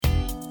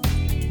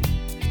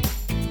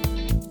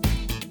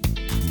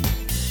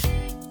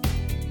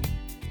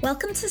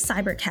Welcome to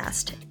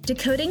Cybercast,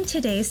 decoding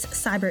today's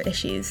cyber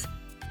issues.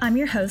 I'm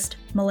your host,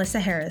 Melissa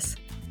Harris.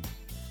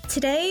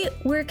 Today,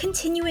 we're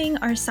continuing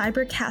our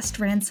Cybercast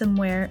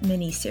ransomware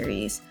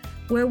mini-series,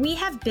 where we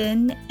have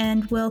been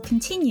and will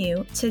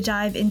continue to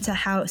dive into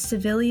how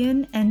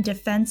civilian and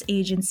defense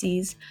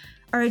agencies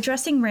are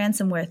addressing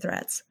ransomware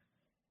threats.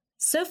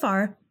 So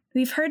far,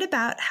 we've heard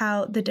about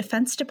how the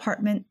Defense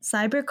Department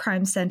Cyber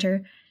Crime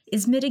Center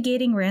is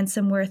mitigating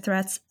ransomware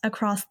threats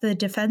across the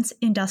defense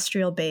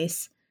industrial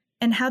base,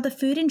 and how the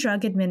Food and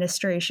Drug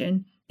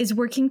Administration is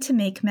working to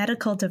make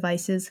medical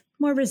devices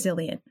more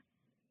resilient.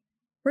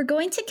 We're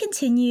going to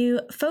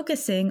continue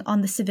focusing on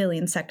the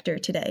civilian sector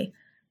today,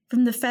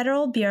 from the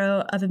Federal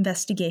Bureau of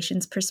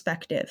Investigation's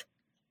perspective.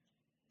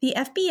 The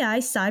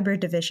FBI Cyber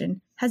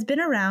Division has been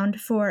around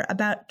for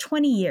about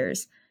 20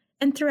 years,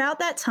 and throughout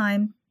that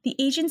time, the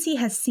agency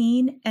has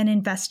seen and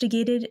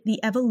investigated the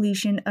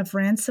evolution of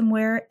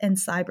ransomware and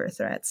cyber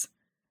threats.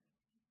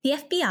 The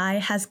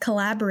FBI has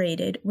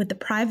collaborated with the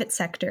private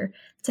sector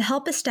to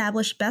help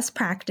establish best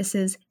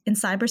practices in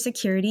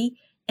cybersecurity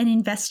and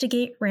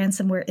investigate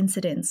ransomware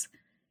incidents.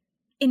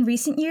 In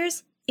recent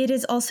years, it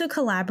has also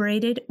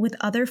collaborated with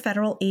other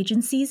federal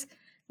agencies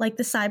like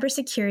the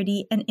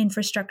Cybersecurity and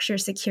Infrastructure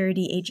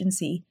Security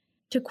Agency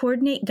to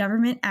coordinate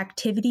government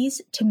activities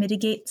to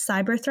mitigate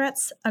cyber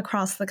threats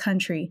across the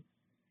country.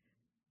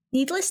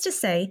 Needless to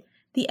say,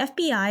 the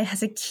FBI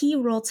has a key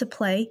role to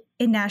play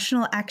in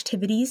national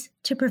activities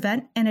to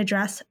prevent and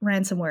address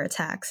ransomware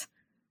attacks.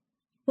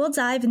 We'll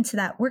dive into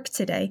that work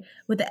today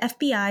with the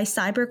FBI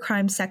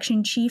Cybercrime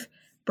Section Chief,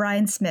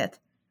 Brian Smith.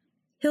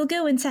 He'll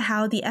go into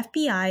how the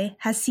FBI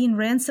has seen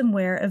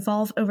ransomware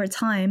evolve over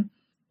time,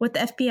 what the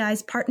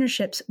FBI's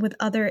partnerships with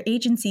other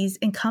agencies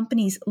and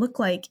companies look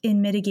like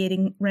in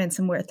mitigating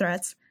ransomware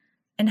threats,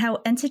 and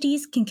how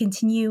entities can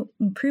continue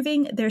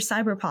improving their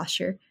cyber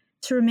posture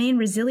to remain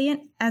resilient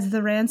as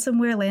the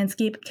ransomware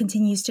landscape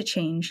continues to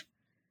change.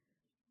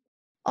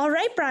 All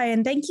right,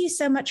 Brian, thank you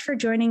so much for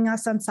joining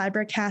us on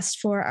Cybercast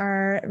for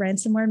our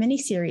ransomware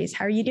mini-series.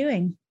 How are you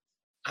doing?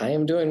 I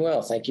am doing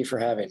well. Thank you for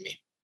having me.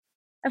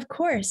 Of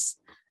course.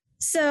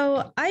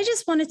 So I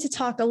just wanted to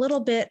talk a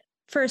little bit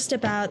first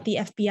about the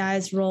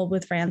FBI's role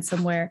with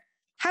ransomware.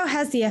 How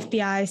has the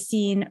FBI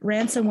seen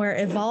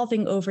ransomware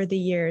evolving over the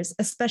years,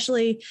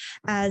 especially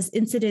as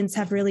incidents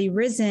have really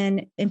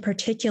risen, in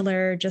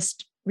particular,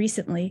 just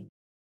recently?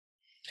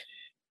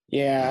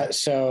 Yeah,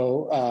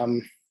 so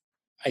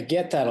I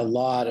get that a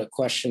lot of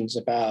questions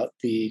about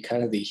the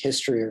kind of the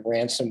history of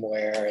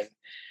ransomware. And,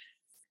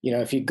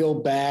 if you go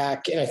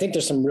back, and I think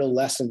there's some real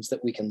lessons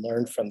that we can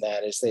learn from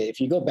that, is that if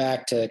you go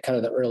back to kind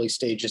of the early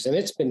stages, and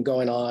it's been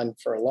going on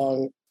for a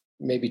long,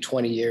 maybe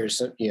 20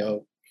 years,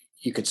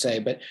 you could say,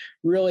 but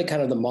really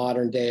kind of the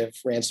modern day of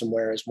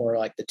ransomware is more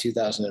like the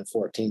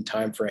 2014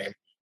 timeframe.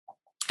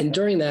 And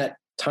during that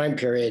time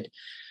period,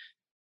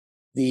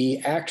 the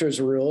actors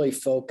were really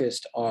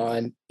focused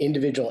on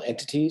individual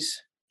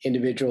entities,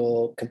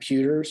 individual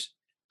computers,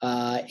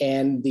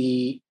 and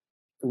the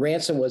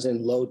ransom was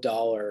in low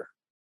dollar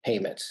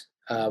payments.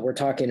 We're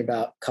talking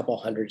about a couple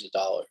hundreds of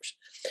dollars.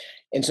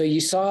 And so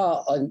you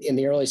saw in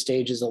the early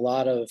stages a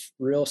lot of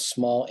real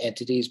small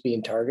entities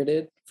being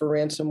targeted for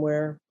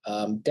ransomware,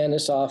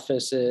 dentist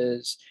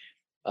offices,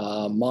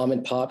 mom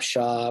and pop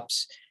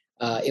shops.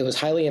 It was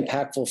highly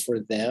impactful for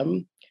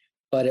them,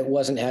 but it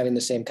wasn't having the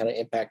same kind of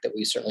impact that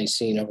we've certainly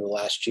seen over the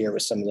last year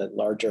with some of the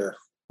larger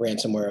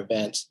ransomware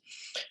events.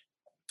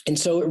 And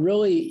so it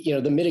really,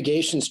 the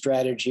mitigation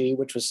strategy,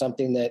 which was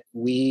something that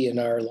we and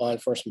our law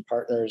enforcement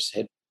partners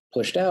had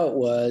pushed out,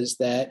 was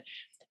that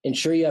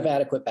ensure you have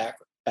adequate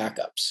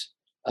backups.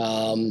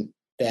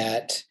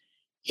 That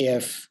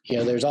if,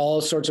 there's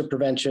all sorts of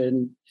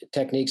prevention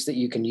techniques that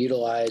you can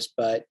utilize,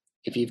 but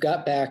if you've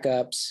got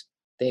backups,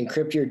 they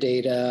encrypt your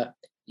data,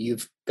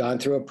 you've gone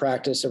through a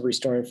practice of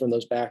restoring from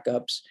those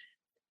backups,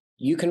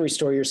 you can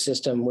restore your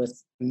system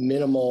with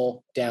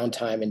minimal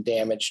downtime and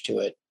damage to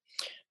it.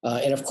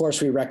 And of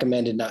course, we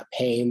recommended not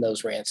paying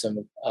those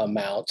ransom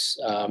amounts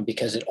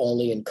because it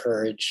only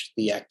encouraged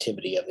the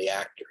activity of the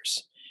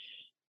actors.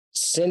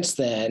 Since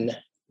then,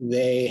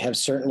 they have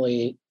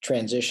certainly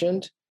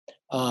transitioned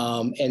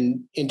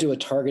and into a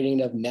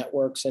targeting of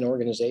networks and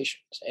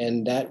organizations.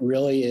 And that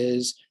really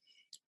is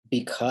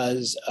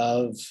because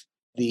of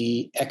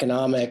the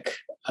economic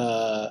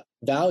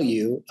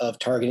value of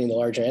targeting the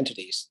larger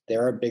entities.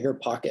 There are bigger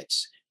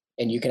pockets,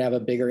 and you can have a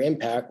bigger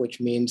impact,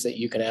 which means that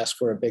you can ask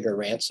for a bigger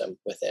ransom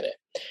within it.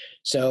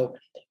 So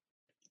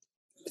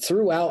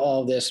throughout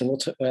all of this, and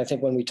I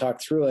think when we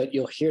talk through it,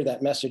 you'll hear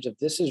that message of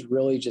this is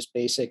really just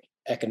basic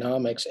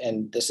economics,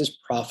 and this is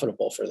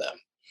profitable for them.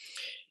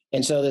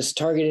 And so this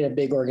targeting of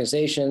big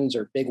organizations,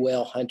 or big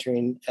whale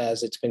hunting,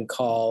 as it's been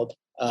called,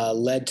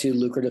 led to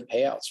lucrative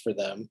payouts for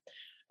them.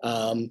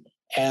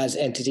 As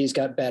entities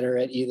got better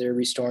at either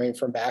restoring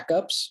from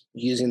backups,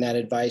 using that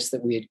advice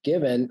that we had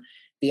given,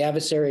 the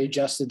adversary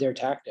adjusted their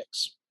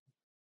tactics.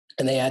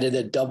 And they added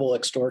a double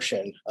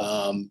extortion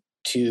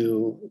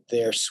to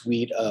their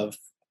suite of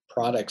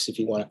products, if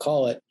you want to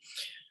call it,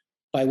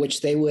 by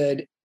which they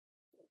would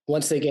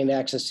once they gained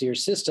access to your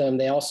system,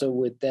 they also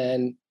would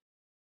then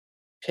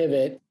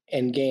pivot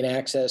and gain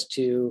access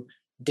to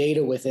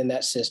data within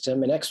that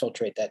system and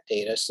exfiltrate that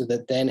data so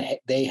that then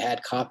they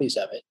had copies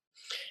of it.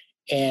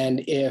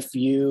 And if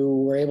you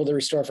were able to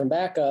restore from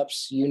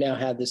backups, you now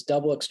had this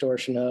double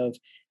extortion of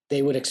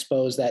they would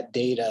expose that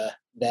data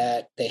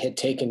that they had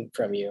taken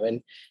from you.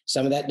 And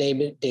some of that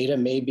data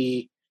may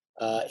be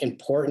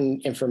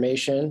important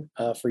information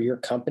for your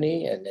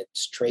company, and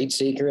it's trade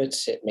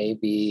secrets. It may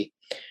be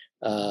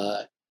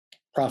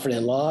profit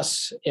and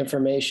loss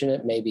information.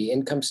 It may be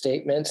income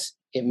statements.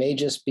 It may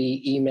just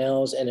be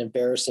emails and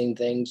embarrassing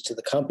things to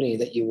the company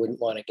that you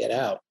wouldn't want to get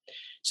out.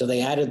 So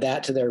they added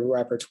that to their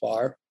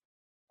repertoire.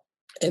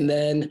 And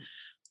then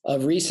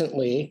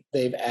recently,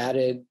 they've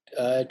added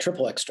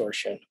triple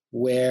extortion,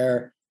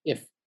 where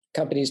if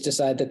companies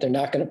decide that they're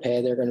not going to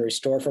pay, they're going to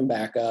restore from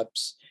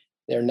backups,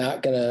 they're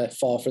not going to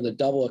fall for the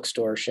double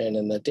extortion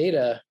and the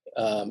data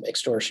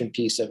extortion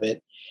piece of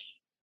it,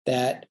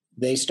 that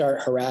they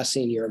start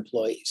harassing your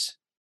employees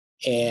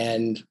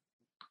and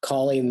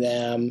calling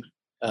them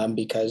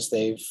because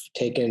they've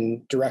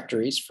taken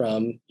directories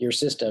from your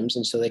systems.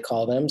 And so they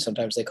call them,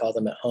 sometimes they call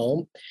them at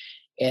home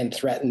and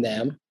threaten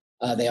them.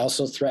 They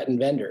also threaten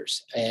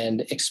vendors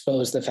and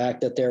expose the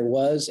fact that there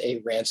was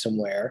a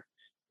ransomware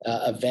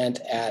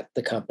event at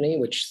the company,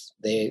 which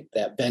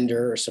that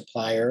vendor or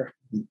supplier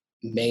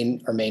may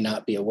or may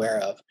not be aware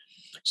of.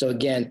 So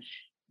again,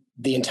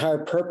 the entire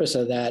purpose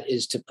of that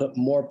is to put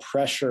more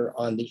pressure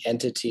on the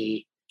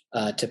entity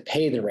to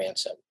pay the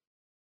ransom.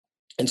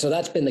 And so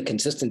that's been the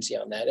consistency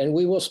on that. And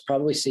we will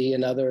probably see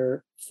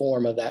another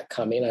form of that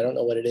coming. I don't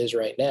know what it is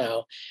right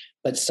now,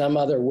 but some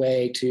other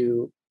way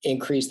to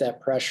increase that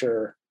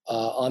pressure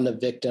on the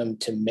victim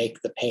to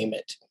make the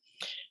payment.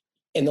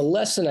 And the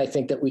lesson I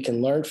think that we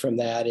can learn from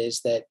that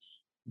is that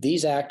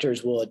these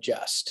actors will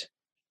adjust.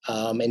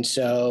 And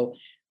so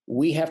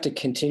we have to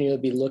continue to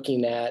be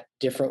looking at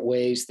different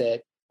ways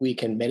that we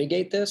can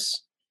mitigate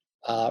this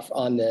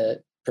on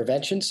the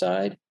prevention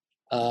side,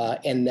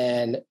 and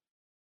then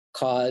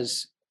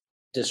cause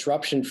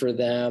disruption for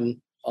them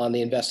on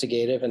the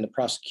investigative and the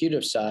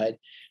prosecutive side,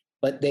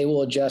 but they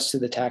will adjust to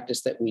the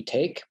tactics that we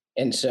take.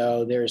 And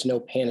so there's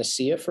no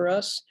panacea for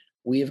us.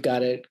 We've got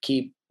to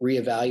keep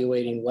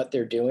reevaluating what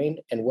they're doing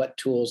and what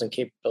tools and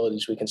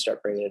capabilities we can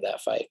start bringing to that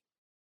fight.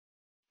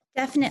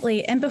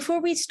 Definitely. And before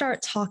we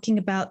start talking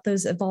about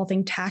those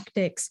evolving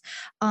tactics,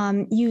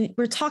 you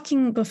were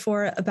talking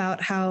before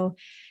about how,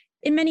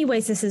 in many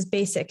ways, this is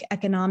basic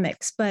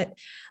economics, but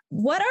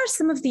what are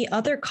some of the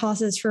other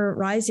causes for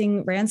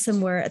rising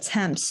ransomware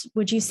attempts?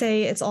 Would you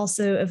say it's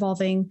also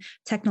evolving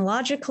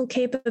technological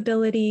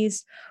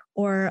capabilities,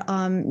 or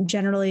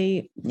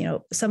generally,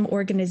 some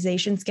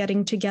organizations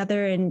getting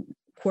together and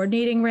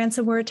coordinating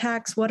ransomware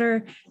attacks? What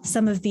are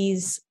some of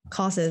these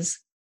causes?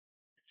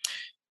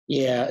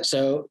 Yeah,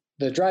 so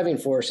the driving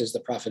force is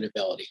the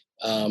profitability,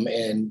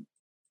 and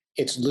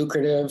it's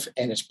lucrative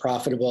and it's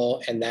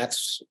profitable, and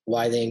that's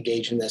why they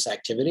engage in this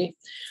activity.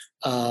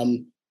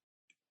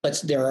 But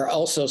there are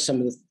also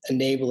some of the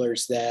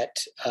enablers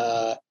that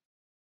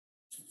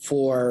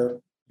for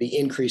the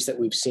increase that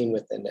we've seen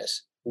within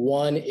this.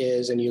 One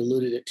is, and you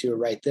alluded to it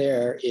right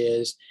there,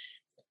 is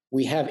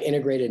we have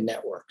integrated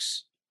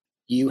networks.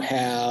 You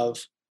have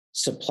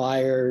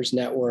suppliers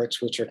networks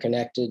which are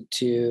connected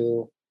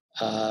to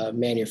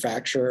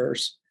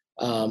manufacturers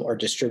or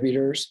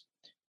distributors.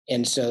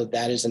 And so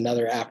that is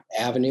another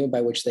avenue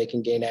by which they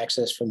can gain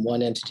access from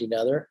one entity to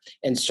another.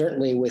 And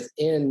certainly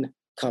within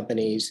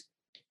companies,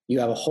 you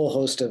have a whole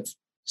host of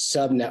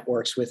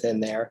sub-networks within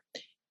there,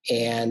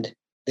 and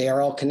they are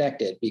all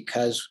connected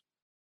because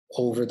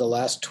over the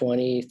last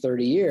 20,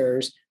 30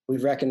 years,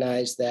 we've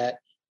recognized that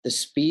the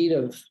speed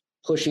of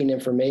pushing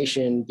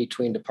information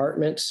between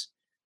departments,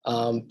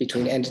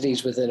 between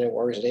entities within an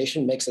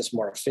organization makes us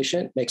more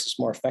efficient, makes us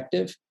more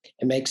effective,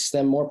 and makes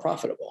them more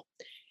profitable.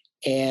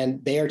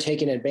 And they are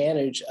taking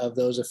advantage of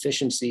those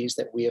efficiencies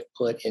that we have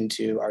put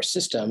into our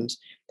systems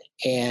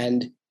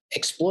and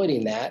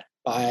exploiting that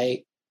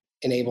by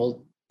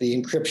enabling the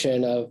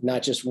encryption of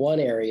not just one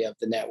area of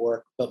the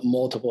network, but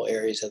multiple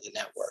areas of the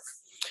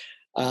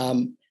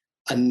network.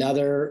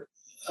 Another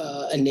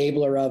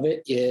enabler of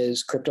it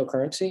is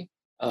cryptocurrency,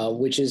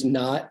 which is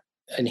not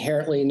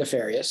inherently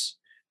nefarious.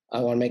 I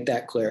want to make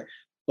that clear,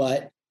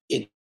 but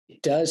it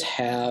does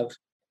have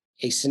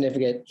a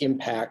significant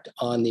impact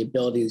on the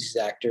ability of these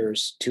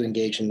actors to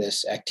engage in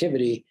this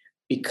activity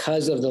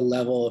because of the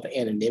level of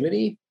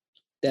anonymity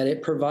that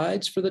it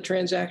provides for the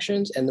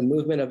transactions and the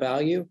movement of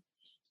value,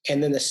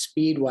 and then the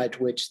speed at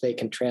which they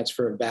can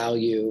transfer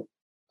value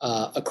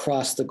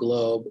across the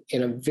globe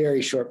in a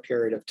very short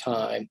period of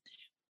time.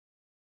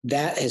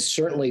 That has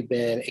certainly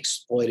been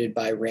exploited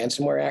by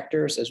ransomware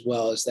actors as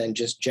well as then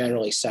just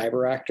generally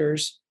cyber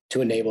actors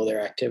to enable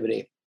their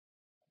activity.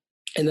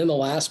 And then the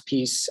last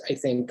piece, I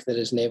think, that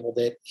has enabled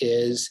it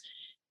is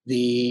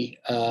the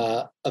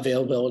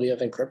availability of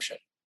encryption.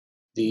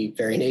 The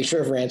very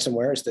nature of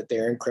ransomware is that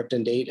they're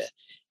encrypting data.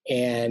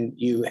 And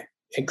you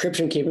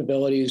encryption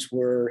capabilities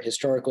were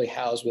historically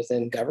housed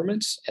within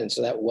governments, and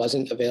so that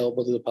wasn't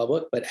available to the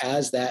public. But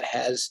as that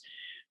has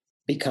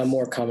become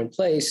more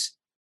commonplace,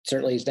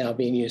 certainly is now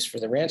being used for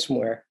the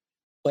ransomware.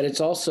 But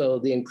it's also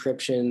the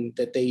encryption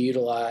that they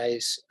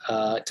utilize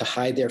to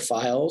hide their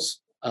files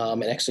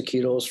and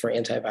executables for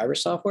antivirus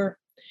software.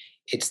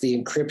 It's the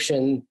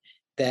encryption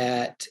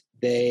that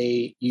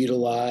they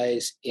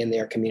utilize in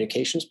their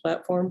communications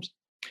platforms,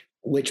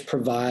 which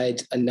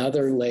provides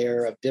another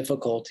layer of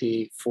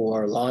difficulty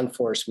for law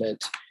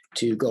enforcement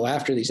to go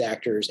after these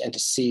actors and to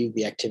see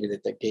the activity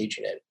that they're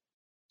engaging in.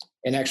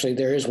 And actually,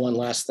 there is one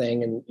last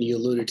thing, and you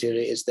alluded to it,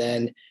 is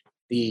then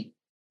the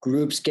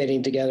groups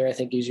getting together, I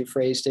think as you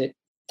phrased it,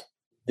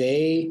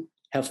 they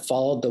have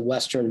followed the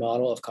Western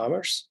model of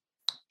commerce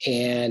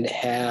and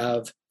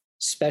have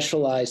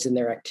specialized in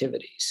their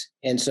activities.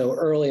 And so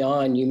early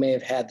on, you may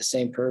have had the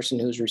same person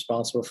who's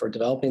responsible for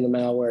developing the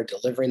malware,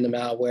 delivering the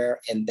malware,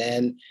 and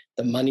then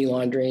the money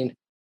laundering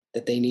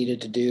that they needed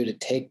to do to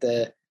take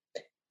the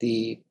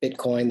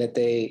Bitcoin that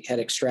they had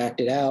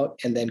extracted out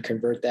and then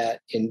convert that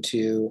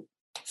into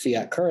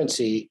fiat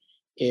currency.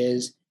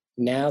 Is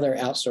now they're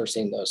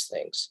outsourcing those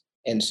things.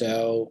 And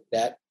so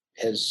that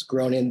has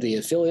grown in the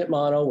affiliate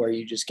model where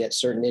you just get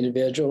certain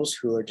individuals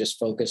who are just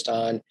focused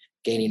on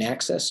gaining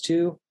access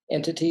to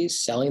entities,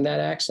 selling that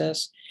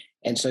access.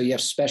 And so you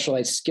have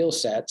specialized skill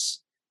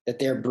sets that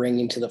they're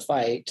bringing to the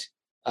fight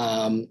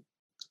to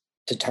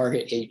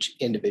target each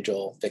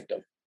individual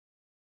victim.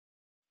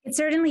 It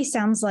certainly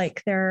sounds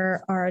like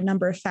there are a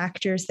number of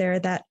factors there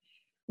that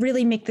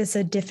really make this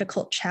a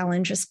difficult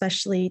challenge,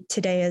 especially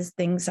today as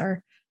things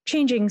are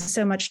changing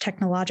so much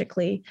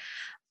technologically.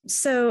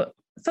 So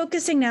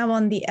focusing now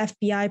on the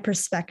FBI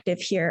perspective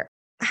here,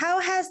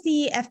 how has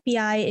the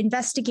FBI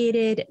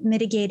investigated,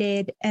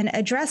 mitigated, and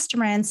addressed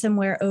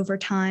ransomware over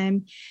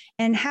time?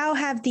 And how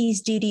have these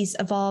duties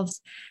evolved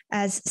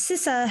as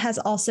CISA has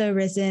also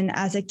risen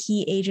as a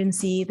key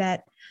agency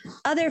that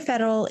other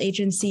federal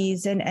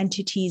agencies and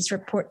entities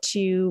report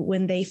to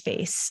when they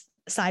face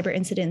cyber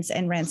incidents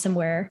and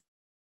ransomware?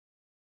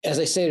 As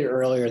I stated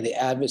earlier, the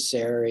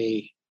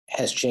adversary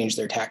has changed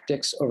their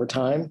tactics over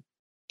time.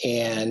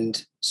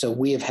 And so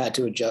we have had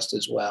to adjust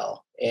as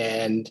well.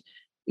 And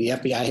the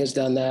FBI has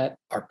done that.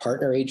 Our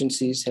partner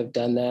agencies have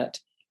done that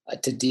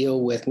to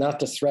deal with not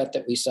the threat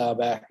that we saw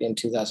back in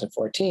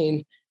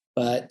 2014,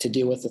 but to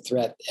deal with the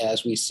threat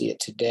as we see it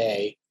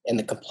today and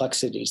the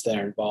complexities that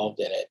are involved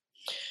in it.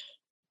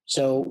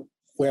 So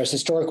whereas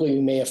historically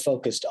we may have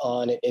focused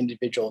on an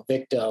individual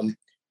victim,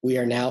 we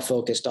are now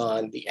focused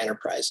on the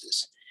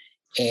enterprises.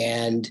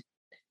 And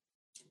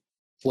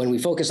when we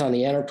focus on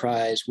the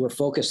enterprise, we're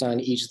focused on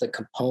each of the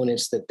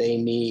components that they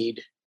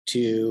need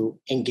to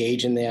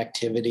engage in the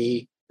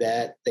activity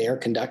that they are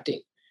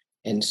conducting.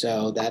 And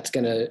so that's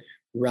going to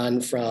run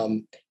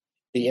from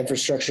the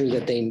infrastructure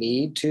that they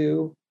need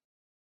to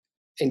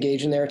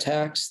engage in their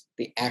attacks,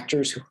 the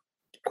actors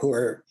who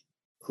are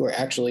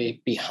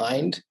actually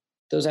behind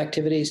those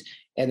activities,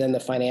 and then the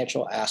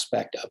financial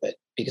aspect of it.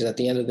 Because at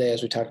the end of the day,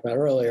 as we talked about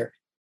earlier,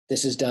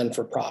 this is done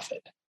for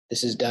profit.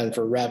 This is done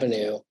for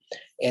revenue.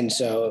 And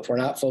so if we're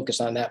not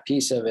focused on that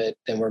piece of it,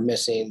 then we're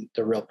missing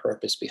the real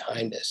purpose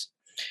behind this.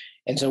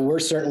 And so we're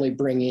certainly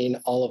bringing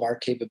all of our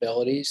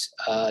capabilities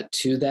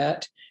to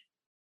that.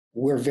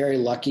 We're very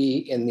lucky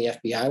in the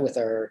FBI with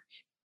our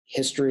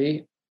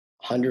history,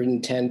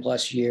 110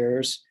 plus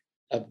years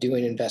of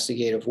doing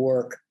investigative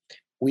work.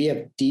 We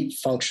have deep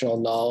functional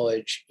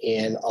knowledge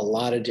in a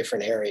lot of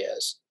different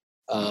areas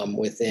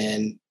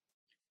within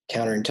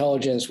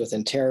counterintelligence,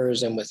 within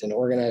terrorism, within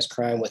organized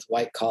crime, with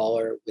white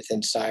collar,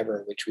 within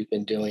cyber, which we've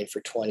been doing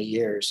for 20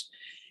 years.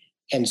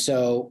 And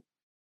so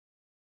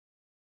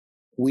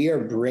we are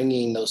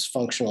bringing those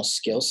functional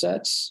skill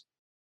sets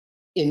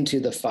into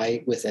the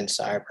fight within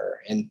cyber.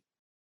 And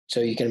so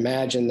you can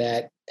imagine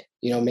that,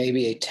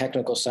 maybe a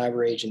technical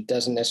cyber agent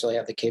doesn't necessarily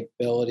have the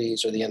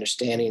capabilities or the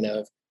understanding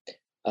of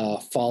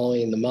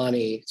following the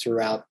money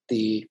throughout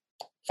the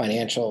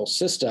financial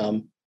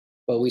system,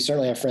 but we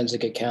certainly have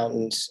forensic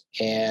accountants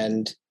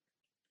and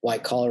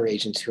white collar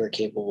agents who are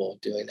capable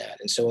of doing that.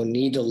 And so we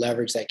need to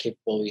leverage that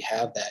capability. We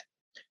have that.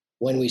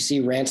 When we see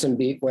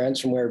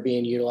ransomware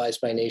being utilized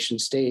by nation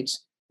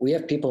states, we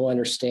have people who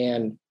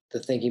understand the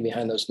thinking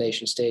behind those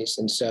nation states.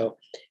 And so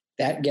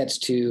that gets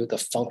to the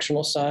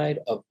functional side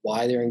of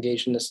why they're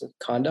engaged in this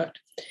conduct.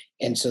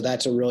 And so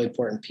that's a really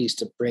important piece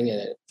to bring in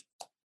it.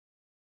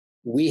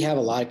 We have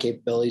a lot of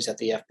capabilities at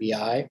the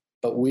FBI,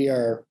 but we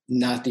are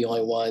not the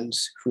only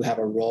ones who have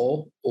a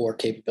role or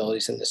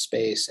capabilities in this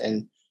space.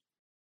 And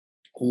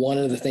one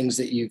of the things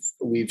that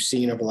we've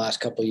seen over the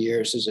last couple of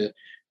years is a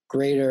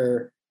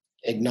greater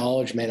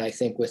acknowledgement, I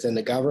think, within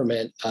the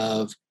government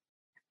of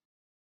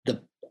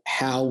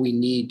how we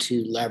need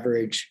to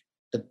leverage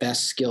the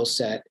best skill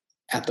set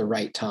at the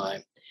right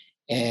time.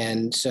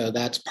 And so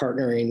that's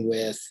partnering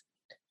with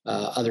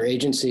other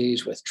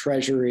agencies, with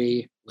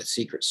Treasury, with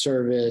Secret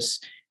Service,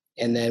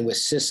 and then with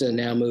CISA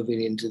now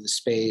moving into the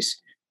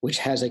space, which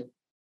has a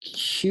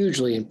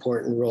hugely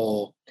important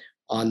role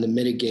on the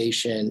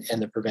mitigation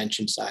and the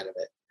prevention side of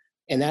it.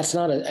 And that's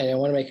not, and I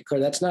want to make it clear,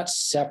 that's not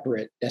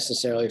separate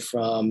necessarily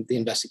from the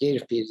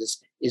investigative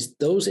pieces, is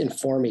those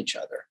inform each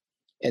other.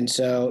 And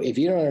so if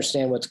you don't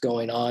understand what's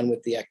going on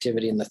with the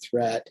activity and the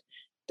threat,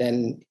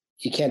 then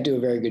you can't do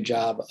a very good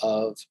job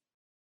of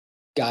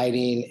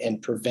guiding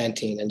and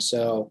preventing. And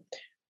so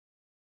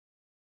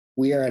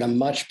we are in a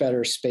much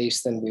better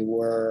space than we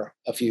were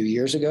a few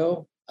years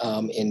ago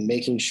in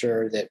making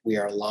sure that we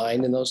are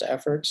aligned in those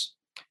efforts.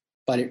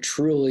 But it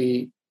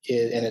truly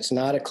is, and it's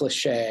not a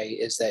cliche,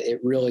 is that it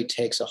really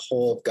takes a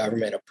whole of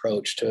government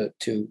approach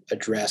to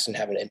address and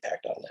have an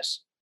impact on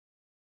this.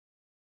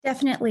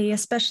 Definitely,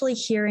 especially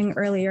hearing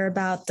earlier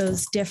about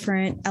those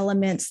different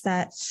elements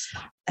that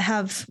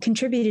have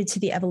contributed to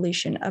the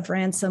evolution of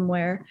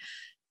ransomware.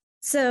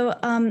 So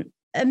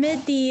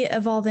amid the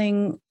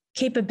evolving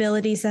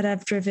capabilities that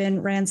have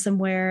driven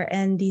ransomware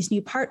and these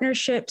new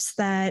partnerships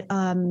that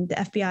the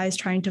FBI is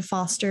trying to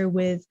foster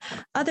with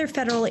other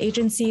federal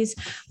agencies,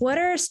 what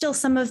are still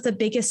some of the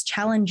biggest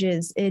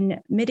challenges in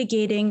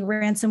mitigating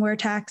ransomware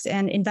attacks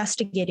and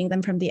investigating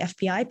them from the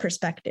FBI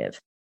perspective?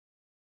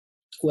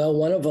 Well,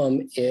 one of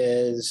them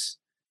is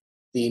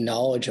the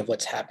knowledge of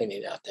what's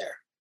happening out there.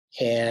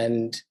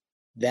 And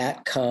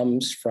that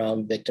comes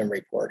from victim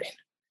reporting.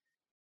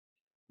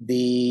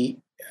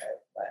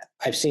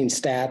 I've seen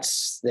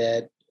stats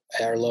that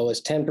are low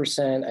as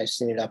 10%. I've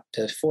seen it up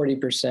to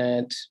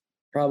 40%,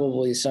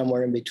 probably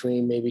somewhere in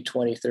between, maybe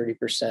 20,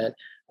 30%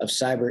 of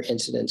cyber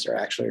incidents are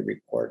actually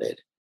reported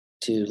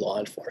to law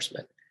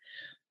enforcement.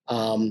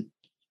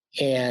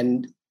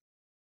 And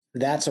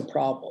that's a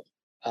problem.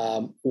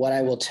 What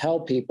I will tell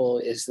people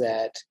is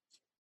that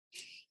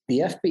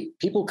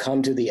people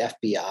come to the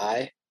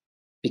FBI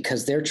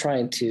because they're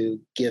trying to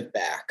give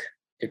back.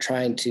 They're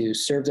trying to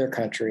serve their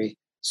country,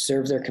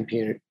 serve their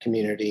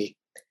community,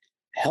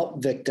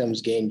 help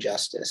victims gain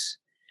justice.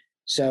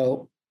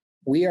 So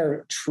we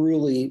are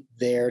truly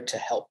there to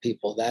help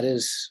people. That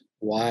is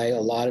why a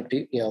lot of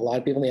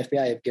people in the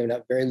FBI have given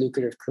up very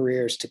lucrative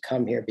careers to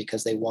come here,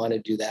 because they want to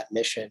do that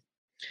mission.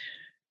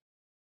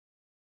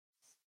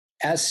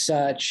 As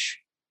such,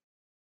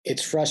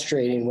 it's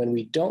frustrating when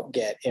we don't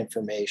get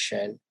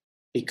information,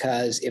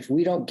 because if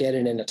we don't get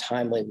it in a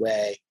timely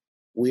way,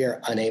 we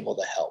are unable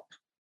to help.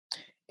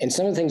 And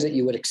some of the things that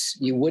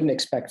you wouldn't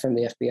expect from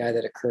the FBI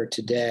that occurred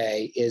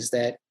today is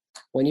that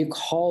when you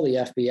call the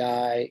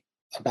FBI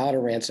about a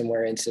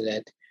ransomware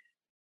incident,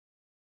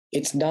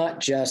 it's not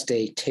just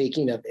a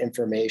taking of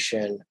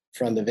information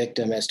from the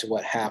victim as to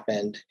what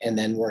happened, and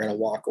then we're going to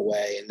walk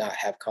away and not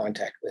have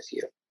contact with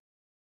you.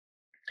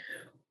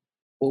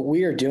 What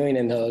we are doing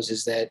in those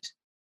is that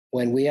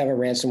when we have a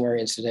ransomware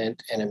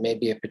incident, and it may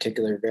be a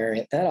particular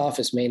variant, that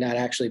office may not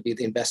actually be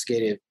the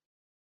investigative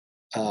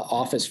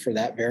office for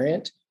that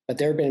variant, but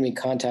they're going to be in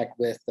contact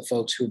with the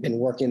folks who've been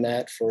working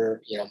that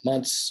for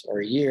months or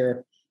a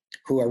year,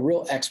 who are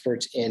real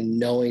experts in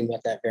knowing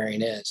what that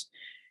variant is.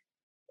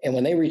 And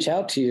when they reach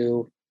out to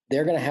you,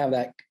 they're going to have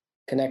that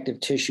connective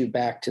tissue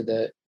back to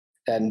that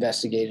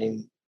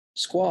investigating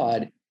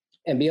squad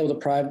and be able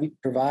to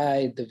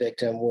provide the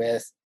victim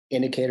with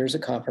indicators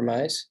of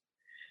compromise,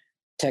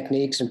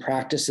 techniques and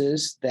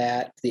practices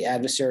that the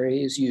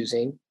adversary is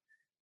using,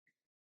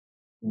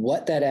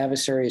 what that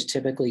adversary is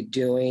typically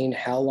doing,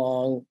 how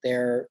long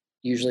they're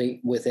usually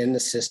within the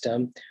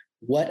system,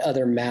 what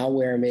other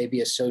malware may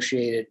be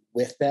associated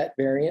with that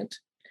variant.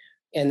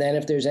 And then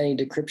if there's any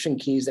decryption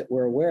keys that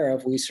we're aware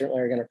of, we certainly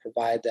are going to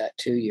provide that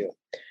to you.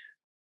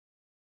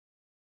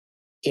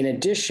 In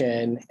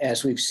addition,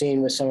 as we've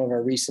seen with some of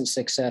our recent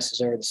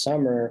successes over the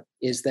summer,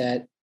 is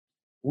that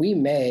we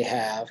may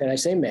have, and I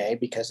say may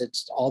because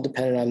it's all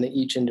dependent on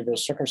each individual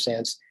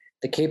circumstance,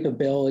 the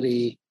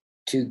capability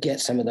to get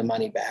some of the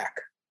money back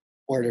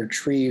or to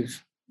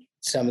retrieve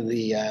some of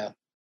the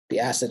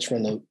assets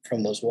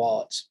from those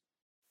wallets.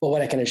 But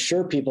what I can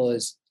assure people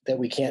is that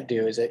we can't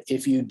do is that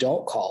if you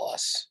don't call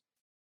us,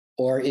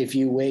 or if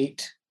you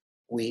wait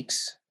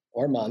weeks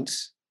or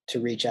months to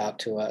reach out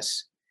to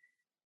us,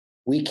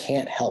 we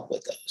can't help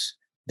with those.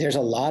 There's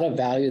a lot of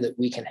value that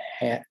we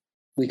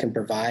can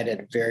provide at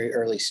a very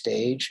early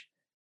stage,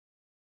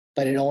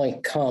 but it only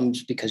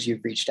comes because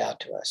you've reached out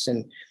to us.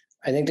 And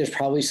I think there's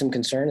probably some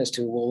concern as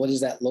to, well, what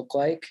does that look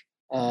like?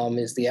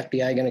 Is the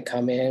FBI going to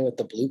come in with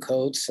the blue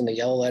coats and the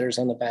yellow letters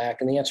on the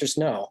back? And the answer is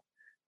no.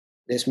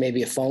 This may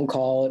be a phone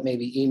call. It may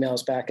be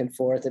emails back and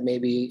forth. It may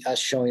be us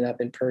showing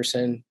up in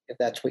person if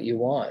that's what you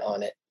want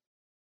on it.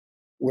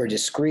 We're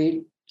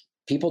discreet.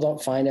 People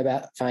don't find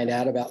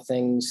out about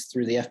things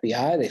through the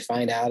FBI. They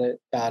find out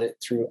about it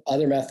through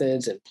other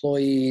methods,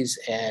 employees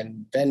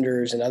and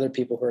vendors and other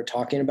people who are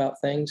talking about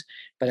things,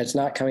 but it's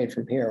not coming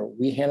from here.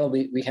 We handle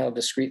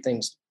discrete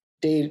things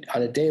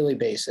on a daily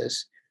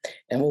basis,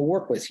 and we'll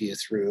work with you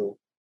through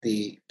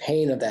the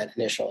pain of that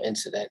initial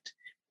incident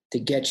to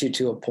get you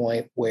to a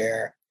point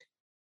where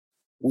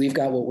we've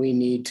got what we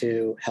need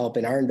to help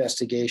in our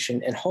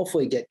investigation and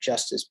hopefully get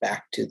justice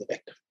back to the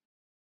victim.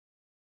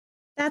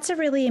 That's a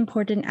really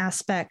important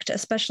aspect,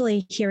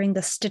 especially hearing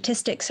the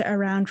statistics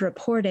around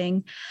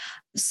reporting.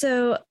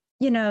 So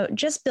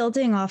just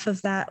building off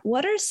of that,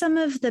 what are some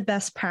of the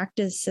best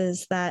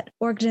practices that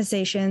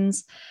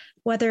organizations,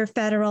 whether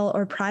federal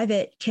or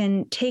private,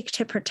 can take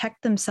to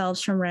protect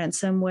themselves from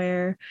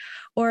ransomware?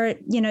 Or,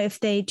 if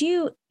they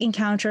do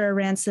encounter a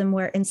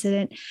ransomware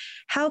incident,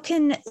 how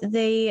can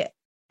they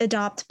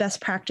adopt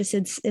best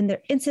practices in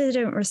their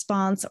incident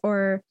response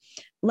or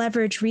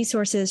leverage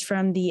resources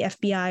from the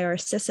FBI or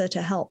CISA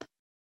to help?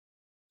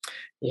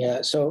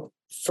 Yeah. So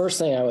first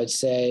thing I would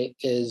say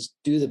is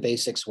do the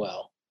basics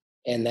well.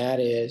 And that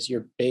is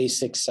your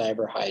basic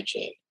cyber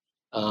hygiene.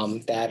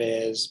 That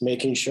is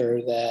making sure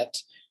that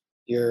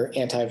your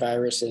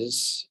antivirus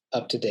is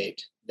up to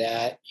date,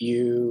 that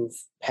you've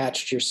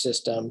patched your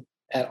system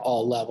at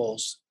all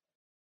levels.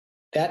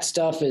 That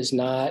stuff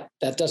that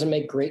doesn't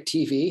make great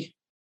TV,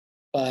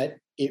 but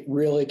it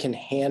really can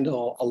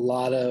handle a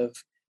lot of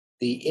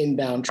the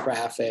inbound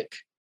traffic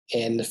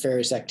and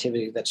nefarious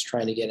activity that's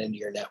trying to get into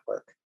your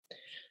network.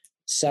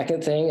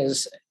 Second thing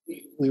is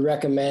we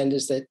recommend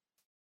is that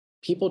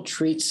people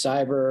treat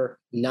cyber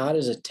not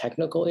as a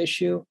technical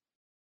issue,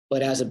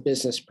 but as a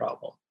business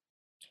problem.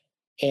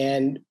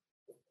 And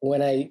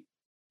when I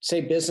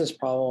say business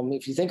problem,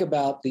 if you think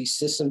about these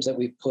systems that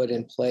we put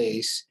in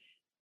place,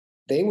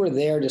 they were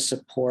there to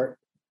support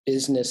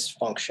business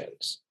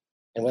functions.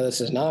 And whether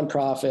this is a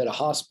nonprofit, a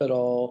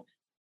hospital,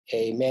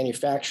 a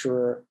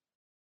manufacturer,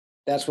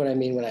 that's what I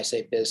mean when I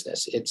say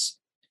business. It's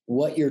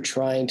what you're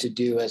trying to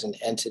do as an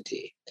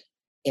entity.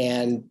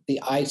 And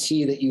the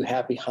IT that you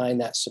have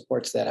behind that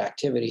supports that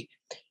activity.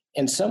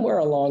 And somewhere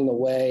along the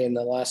way in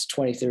the last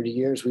 20, 30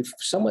 years, we've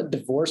somewhat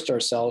divorced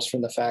ourselves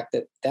from the fact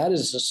that that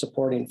is a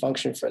supporting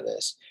function for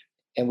this.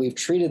 And we've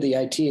treated the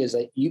IT as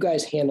that you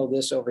guys handle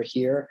this over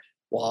here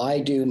while I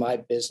do my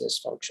business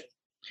function.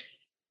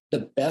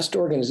 The best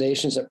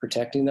organizations at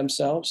protecting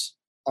themselves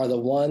are the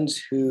ones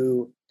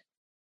who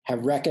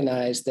have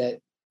recognized that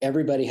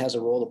everybody has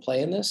a role to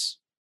play in this,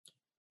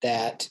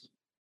 that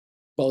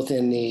both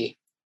in the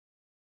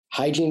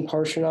hygiene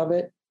portion of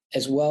it,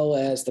 as well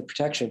as the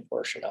protection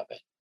portion of it.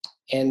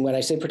 And when I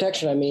say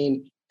protection, I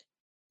mean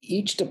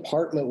each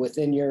department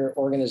within your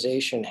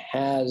organization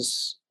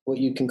has what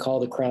you can call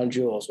the crown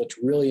jewels,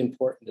 what's really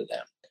important to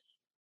them.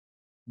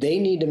 They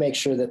need to make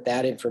sure that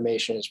that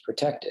information is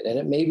protected. And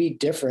it may be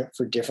different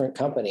for different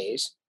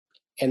companies.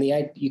 And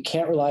you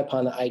can't rely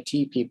upon the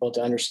IT people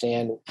to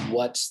understand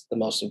what's the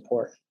most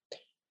important.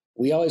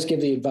 We always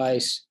give the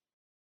advice,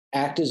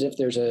 act as if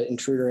there's an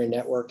intruder in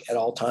network at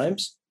all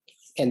times.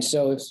 And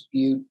so if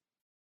you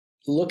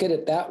look at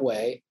it that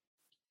way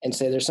and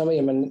say there's somebody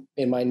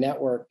in my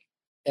network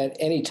at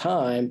any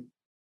time,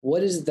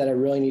 what is it that I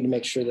really need to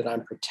make sure that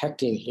I'm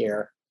protecting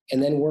here?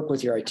 And then work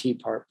with your IT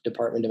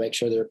department to make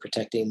sure they're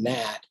protecting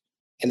that.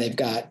 And they've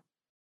got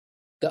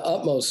the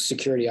utmost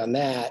security on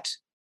that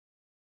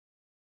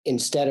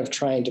instead of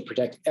trying to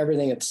protect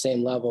everything at the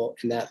same level.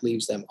 And that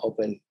leaves them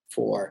open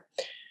for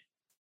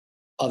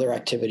other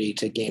activity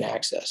to gain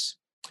access.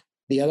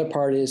 The other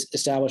part is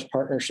establish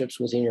partnerships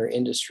within your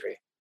industry.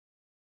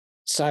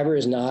 Cyber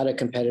is not a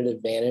competitive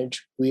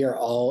advantage. We are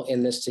all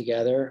in this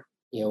together.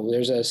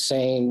 There's a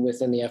saying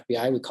within the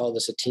FBI, we call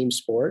this a team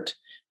sport.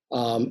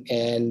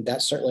 And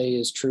that certainly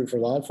is true for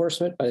law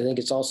enforcement, but I think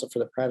it's also for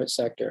the private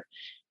sector.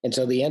 And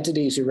so the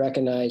entities who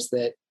recognize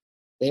that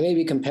they may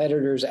be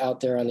competitors out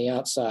there on the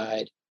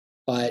outside,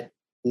 but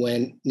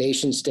when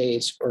nation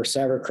states or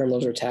cyber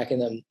criminals are attacking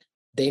them,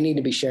 they need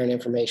to be sharing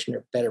information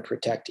to better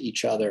protect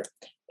each other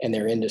and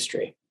their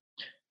industry.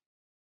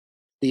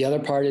 The other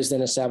part is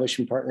then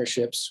establishing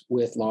partnerships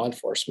with law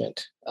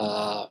enforcement,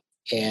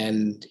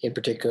 and in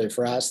particular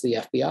for us, the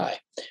FBI.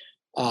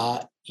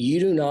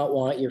 You do not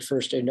want your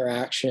first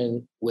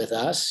interaction with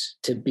us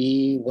to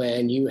be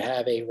when you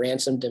have a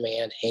ransom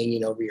demand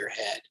hanging over your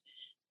head.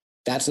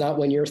 That's not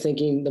when you're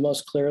thinking the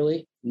most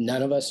clearly.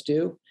 None of us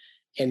do.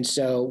 And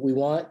so we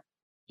want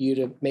you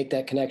to make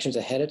that connections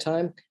ahead of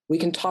time. We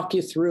can talk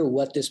you through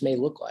what this may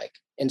look like.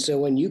 And so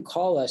when you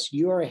call us,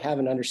 you already have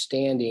an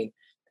understanding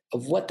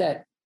of what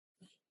that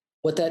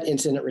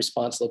incident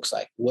response looks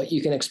like, what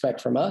you can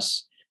expect from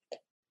us,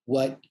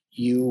 what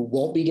you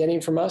won't be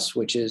getting from us,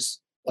 which is,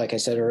 like I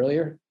said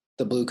earlier,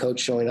 the blue coat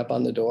showing up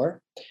on the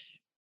door.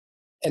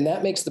 And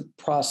that makes the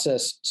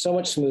process so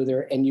much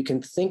smoother. And you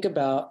can think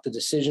about the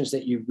decisions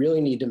that you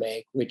really need to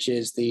make, which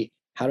is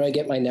how do I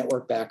get my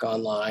network back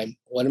online?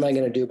 What am I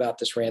going to do about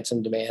this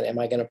ransom demand? Am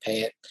I going to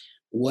pay it?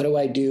 What do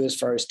I do as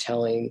far as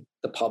telling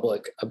the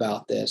public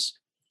about this?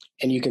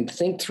 And you can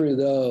think through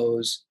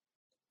those,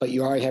 but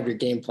you already have your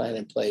game plan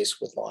in place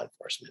with law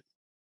enforcement.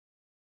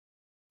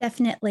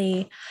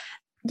 Definitely.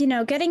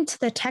 Getting to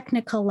the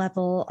technical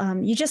level,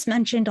 you just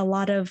mentioned a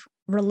lot of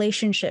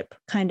relationship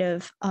kind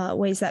of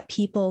ways that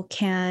people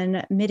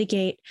can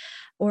mitigate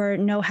or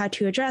know how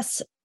to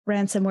address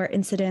ransomware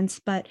incidents.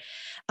 But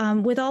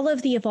with all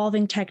of the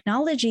evolving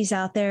technologies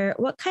out there,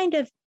 what kind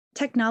of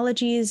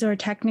technologies or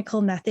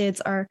technical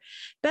methods are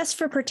best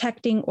for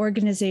protecting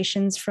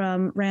organizations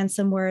from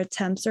ransomware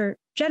attempts or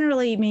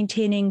generally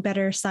maintaining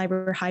better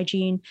cyber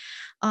hygiene?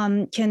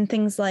 Can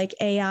things like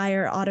AI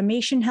or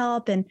automation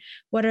help? And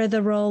what are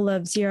the role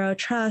of zero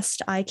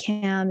trust,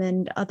 ICAM,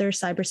 and other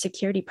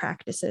cybersecurity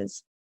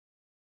practices?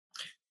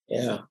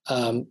 Yeah,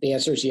 the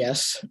answer is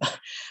yes.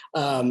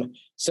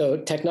 So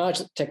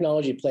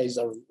technology plays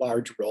a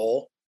large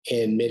role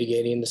in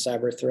mitigating the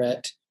cyber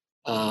threat.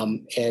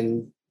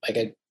 And like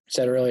I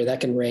said earlier,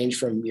 that can range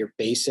from your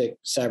basic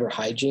cyber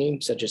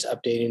hygiene, such as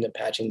updating and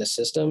patching the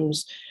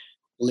systems,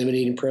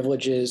 limiting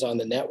privileges on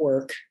the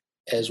network,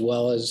 as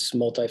well as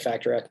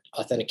multi-factor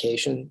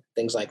authentication,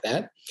 things like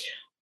that.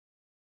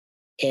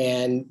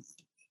 And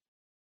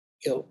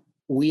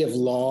we have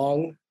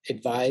long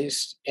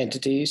advised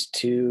entities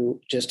to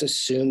just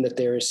assume that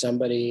there is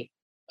somebody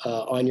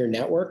on your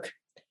network.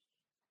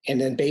 And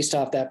then based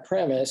off that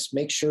premise,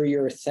 make sure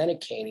you're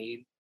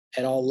authenticating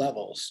at all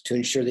levels to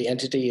ensure the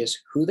entity is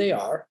who they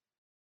are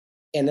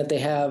and that they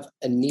have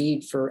a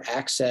need for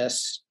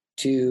access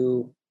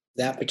to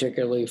that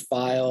particular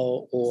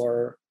file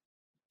or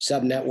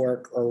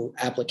subnetwork or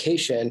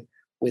application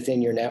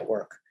within your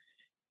network.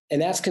 And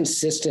that's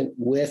consistent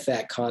with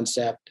that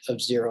concept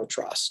of zero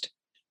trust.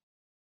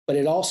 But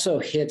it also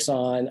hits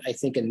on, I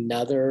think,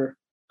 another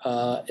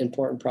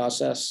important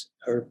process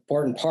or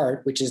important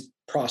part, which is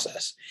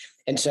process.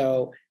 And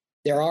so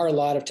there are a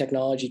lot of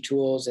technology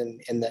tools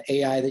and the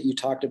AI that you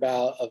talked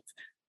about of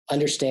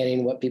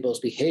understanding what people's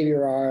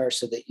behavior are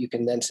so that you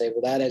can then say,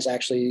 well, that is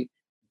actually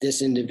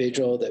this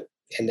individual that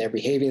and they're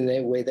behaving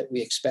the way that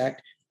we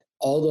expect.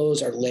 All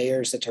those are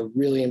layers that are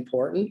really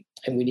important,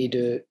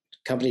 and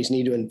companies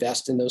need to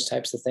invest in those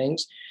types of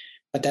things,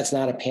 but that's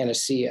not a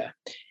panacea.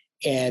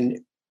 And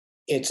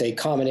it's a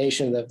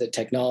combination of the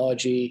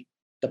technology,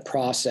 the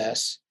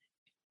process,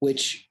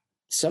 which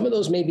some of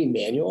those may be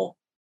manual,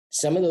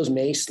 some of those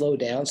may slow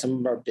down some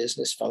of our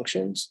business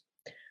functions,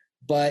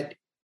 but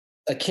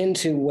akin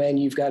to when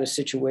you've got a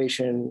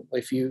situation,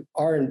 if you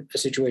are in a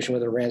situation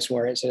with a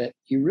ransomware incident,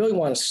 you really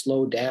want to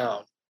slow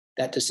down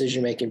that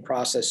decision-making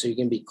process so you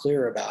can be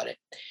clear about it.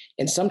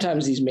 And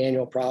sometimes these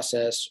manual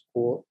process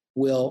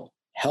will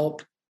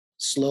help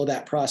slow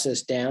that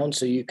process down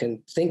so you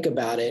can think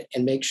about it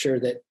and make sure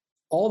that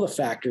all the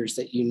factors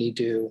that you need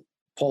to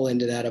pull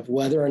into that of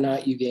whether or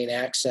not you gain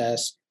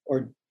access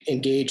or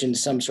engage in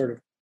some sort of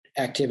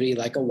activity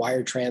like a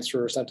wire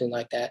transfer or something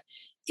like that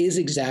is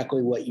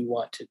exactly what you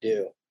want to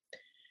do.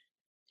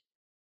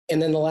 And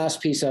then the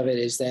last piece of it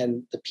is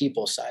then the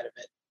people side of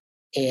it.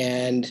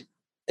 And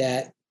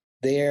that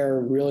they're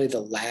really the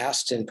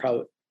last and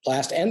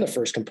the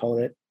first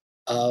component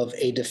of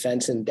a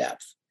defense in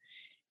depth.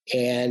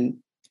 And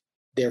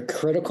they're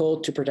critical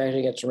to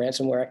protecting against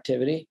ransomware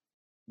activity.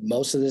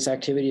 Most of this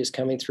activity is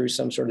coming through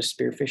some sort of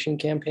spear phishing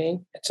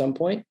campaign at some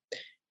point,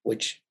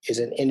 which is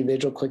an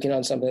individual clicking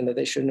on something that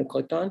they shouldn't have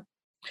clicked on.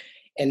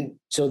 And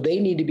so they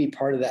need to be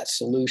part of that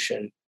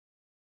solution.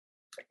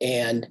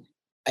 And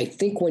I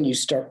think when you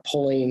start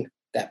pulling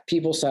that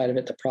people side of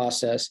it, the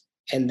process,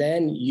 and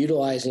then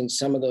utilizing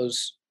some of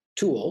those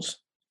tools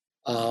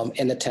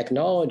and the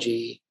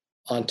technology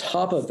on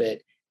top of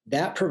it,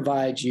 that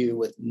provides you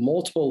with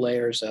multiple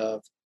layers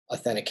of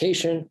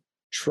authentication,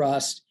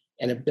 trust,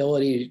 and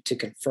ability to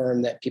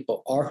confirm that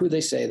people are who they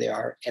say they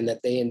are and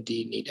that they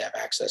indeed need to have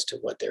access to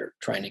what they're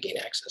trying to gain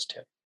access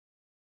to.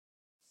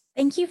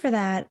 Thank you for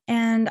that.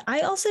 And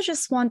I also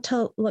just want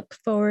to look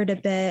forward a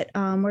bit.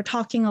 We're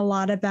talking a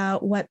lot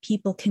about what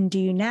people can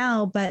do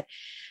now, but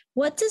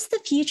what does the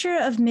future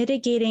of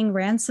mitigating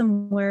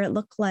ransomware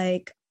look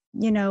like?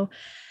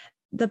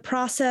 The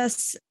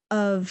process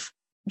of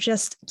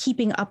just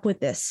keeping up with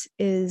this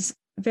is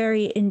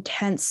very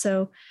intense.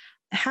 So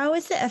how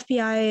is the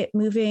FBI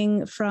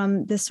moving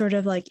from this sort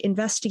of like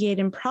investigate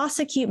and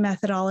prosecute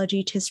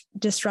methodology to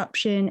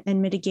disruption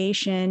and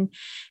mitigation?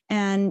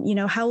 And,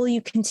 how will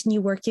you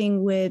continue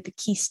working with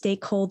key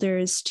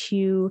stakeholders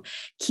to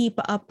keep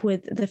up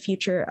with the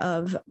future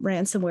of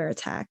ransomware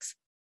attacks?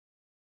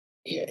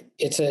 Yeah,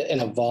 it's an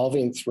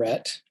evolving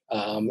threat,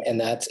 and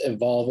that's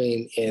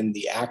evolving in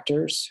the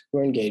actors who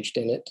are engaged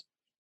in it,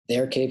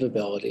 their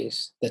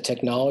capabilities, the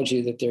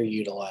technology that they're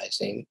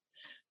utilizing,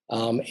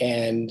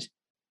 and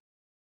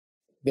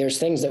there's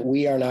things that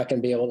we are not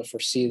going to be able to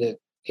foresee that,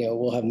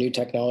 we'll have new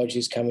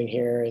technologies coming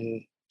here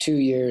in 2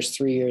 years,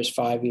 3 years,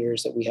 5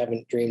 years that we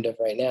haven't dreamed of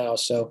right now.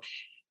 So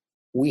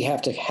we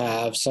have to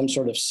have some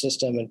sort of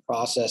system and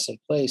process in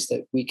place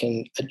that we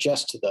can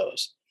adjust to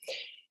those.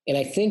 And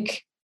I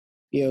think,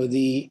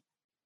 the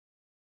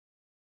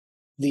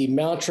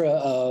mantra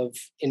of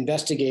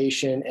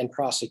investigation and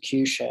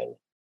prosecution,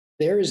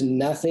 there is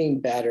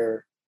nothing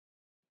better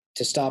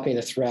to stopping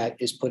a threat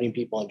is putting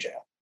people in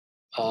jail.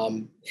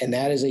 And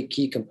that is a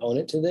key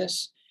component to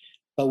this,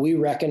 but we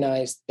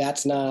recognize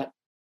that's not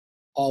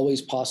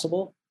always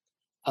possible,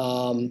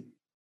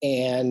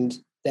 and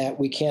that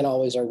we can't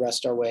always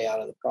arrest our way out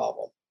of the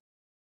problem.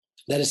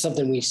 That is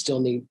something we still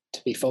need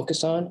to be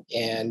focused on,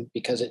 and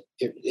because it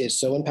is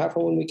so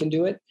impactful when we can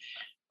do it.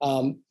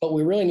 But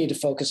we really need to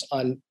focus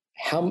on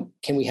how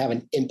can we have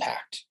an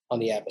impact on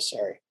the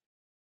adversary?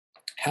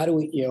 How do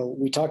we,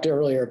 we talked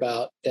earlier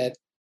about that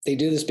they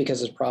do this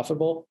because it's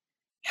profitable.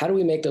 How do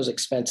we make those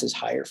expenses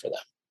higher for them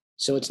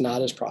so it's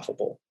not as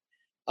profitable?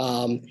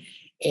 And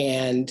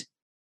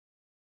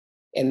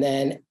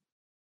then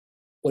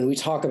when we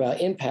talk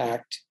about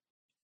impact,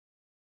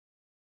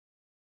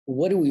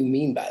 what do we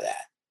mean by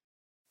that?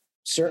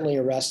 Certainly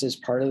arrest is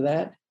part of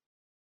that.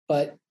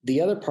 But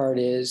the other part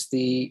is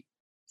the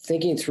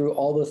thinking through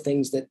all the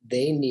things that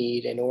they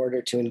need in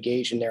order to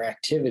engage in their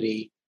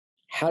activity.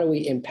 How do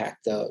we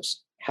impact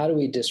those? How do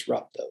we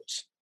disrupt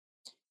those?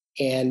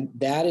 And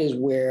that is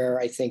where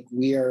I think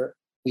we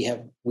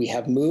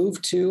have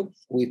moved to.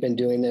 We've been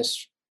doing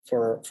this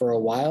for a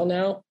while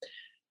now.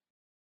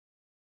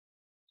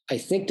 I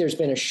think there's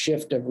been a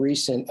shift of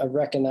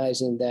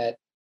recognizing that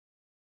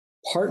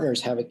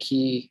partners have a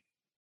key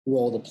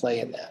role to play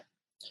in that.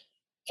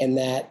 And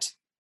that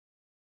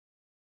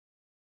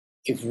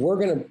if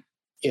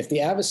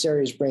the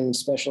adversary is bringing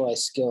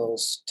specialized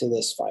skills to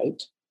this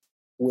fight,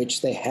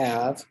 which they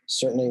have,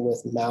 certainly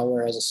with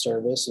malware as a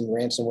service and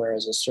ransomware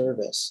as a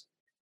service,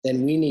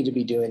 then we need to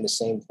be doing the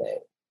same thing.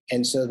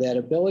 And so that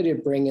ability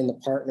to bring in the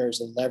partners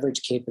and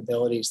leverage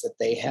capabilities that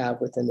they have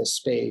within the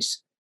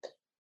space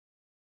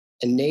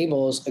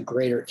enables a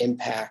greater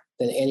impact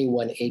than any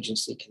one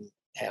agency can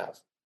have.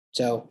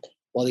 So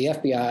while the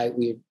FBI,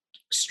 we have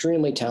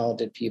extremely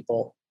talented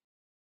people,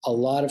 a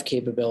lot of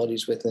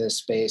capabilities within this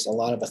space, a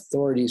lot of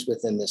authorities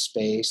within this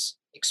space,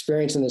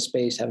 experience in this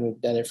space, having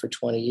done it for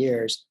 20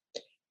 years,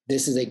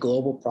 this is a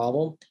global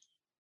problem.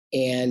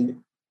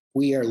 And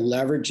we are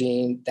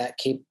leveraging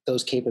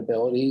those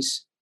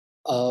capabilities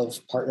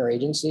of partner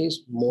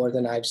agencies more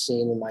than I've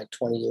seen in my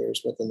 20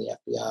 years within the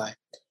FBI.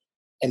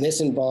 And this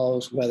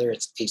involves whether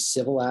it's a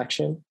civil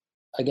action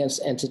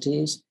against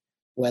entities,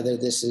 whether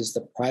this is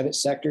the private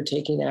sector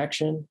taking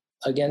action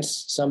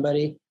against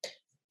somebody,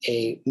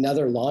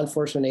 another law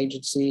enforcement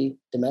agency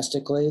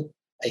domestically,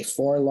 a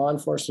foreign law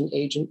enforcement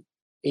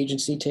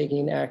agency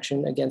taking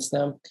action against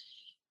them.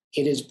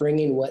 It is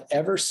bringing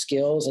whatever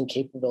skills and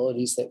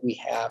capabilities that we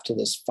have to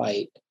this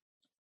fight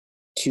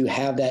to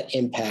have that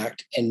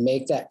impact and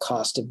make that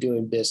cost of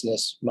doing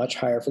business much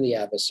higher for the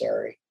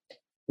adversary,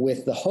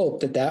 with the hope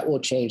that that will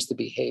change the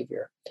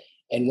behavior.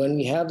 And when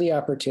we have the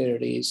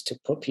opportunities to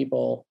put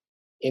people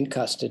in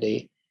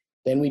custody,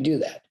 then we do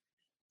that.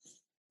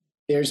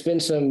 There's been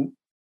some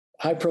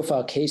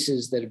high-profile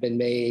cases that have been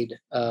made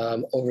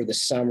over the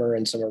summer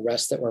and some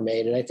arrests that were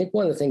made. And I think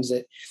one of the things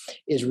that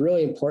is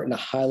really important to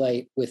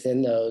highlight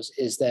within those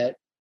is that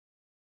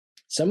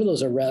some of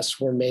those arrests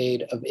were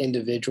made of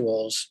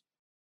individuals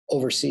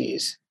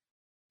overseas,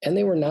 and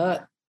they were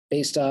not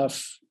based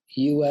off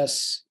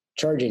U.S.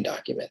 charging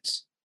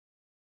documents.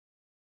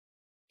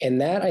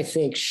 And that, I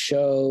think,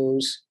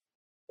 shows,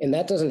 and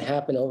that doesn't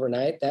happen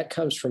overnight. That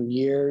comes from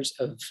years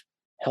of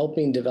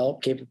helping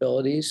develop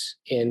capabilities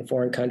in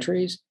foreign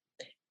countries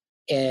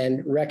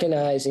and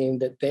recognizing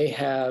that they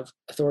have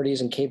authorities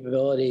and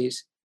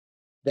capabilities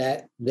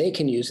that they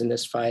can use in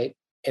this fight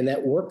and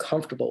that we're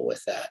comfortable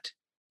with that.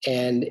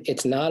 And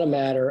it's not a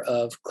matter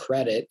of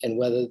credit and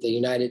whether the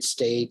United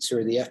States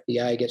or the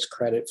FBI gets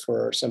credit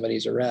for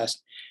somebody's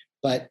arrest,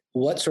 but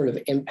what sort of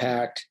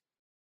impact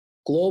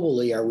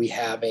globally are we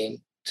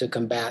having to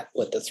combat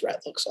what the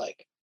threat looks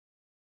like?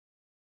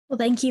 Well,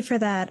 thank you for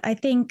that. I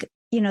think,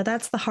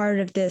 that's the heart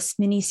of this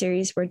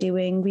mini-series we're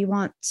doing. We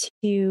want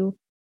to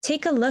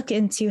take a look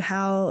into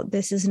how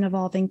this is an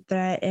evolving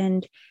threat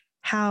and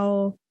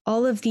how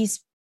all of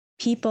these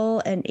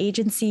people and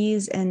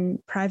agencies and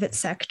private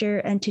sector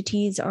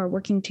entities are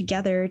working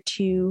together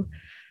to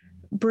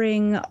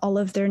bring all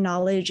of their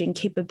knowledge and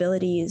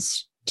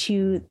capabilities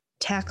to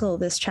tackle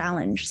this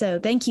challenge. So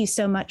thank you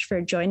so much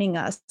for joining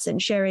us and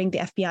sharing the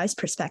FBI's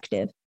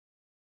perspective.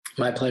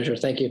 My pleasure.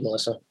 Thank you,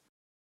 Melissa.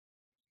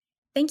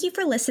 Thank you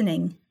for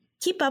listening.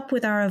 Keep up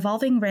with our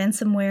evolving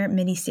ransomware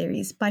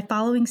miniseries by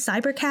following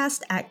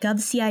Cybercast at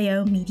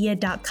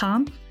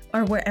govciomedia.com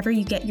or wherever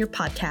you get your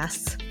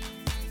podcasts.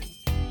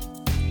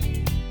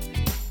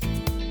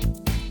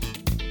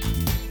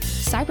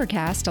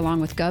 Cybercast,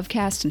 along with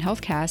GovCast and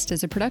HealthCast,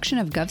 is a production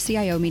of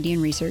GovCIO Media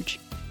and Research.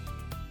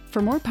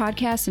 For more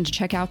podcasts and to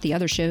check out the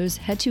other shows,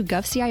 head to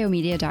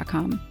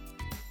govciomedia.com.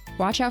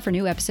 Watch out for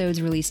new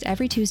episodes released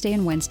every Tuesday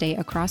and Wednesday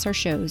across our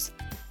shows.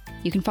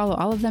 You can follow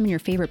all of them in your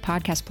favorite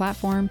podcast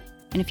platform,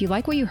 and if you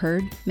like what you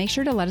heard, make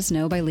sure to let us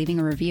know by leaving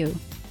a review.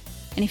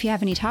 And if you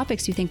have any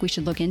topics you think we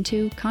should look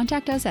into,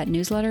 contact us at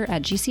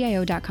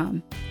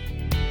newsletter@gcio.com.